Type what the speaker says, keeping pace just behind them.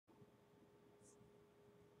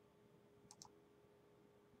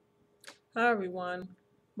Hi everyone.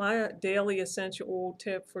 My daily essential oil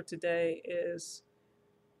tip for today is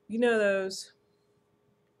those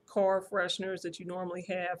car fresheners that you normally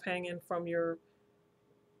have hanging from your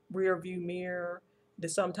rear view mirror that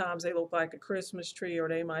sometimes they look like a Christmas tree or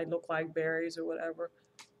they might look like berries or whatever.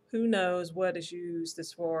 Who knows what is used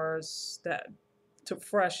as far as that to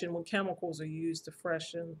freshen when chemicals are used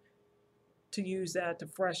to use that to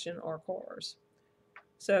freshen our cars.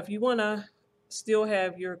 So if you want to still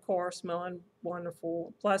have your car smelling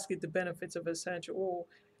wonderful, plus get the benefits of essential oil,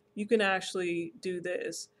 you can actually do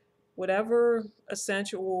this. Whatever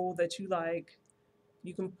essential oil that you like,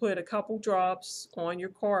 you can put a couple drops on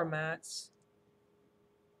your car mats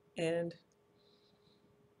and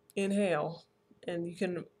inhale. And you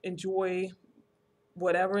can enjoy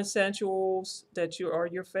whatever essentials that you are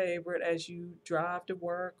your favorite as you drive to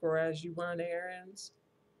work or as you run errands,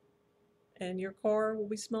 and your car will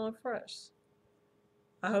be smelling fresh.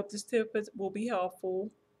 I hope this will be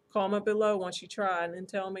helpful. Comment below once you try it and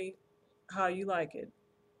tell me how you like it.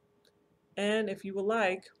 And if you would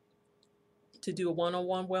like to do a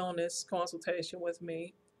one-on-one wellness consultation with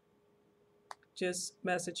me, just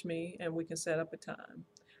message me and we can set up a time.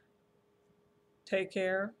 Take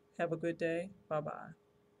care. Have a good day. Bye-bye.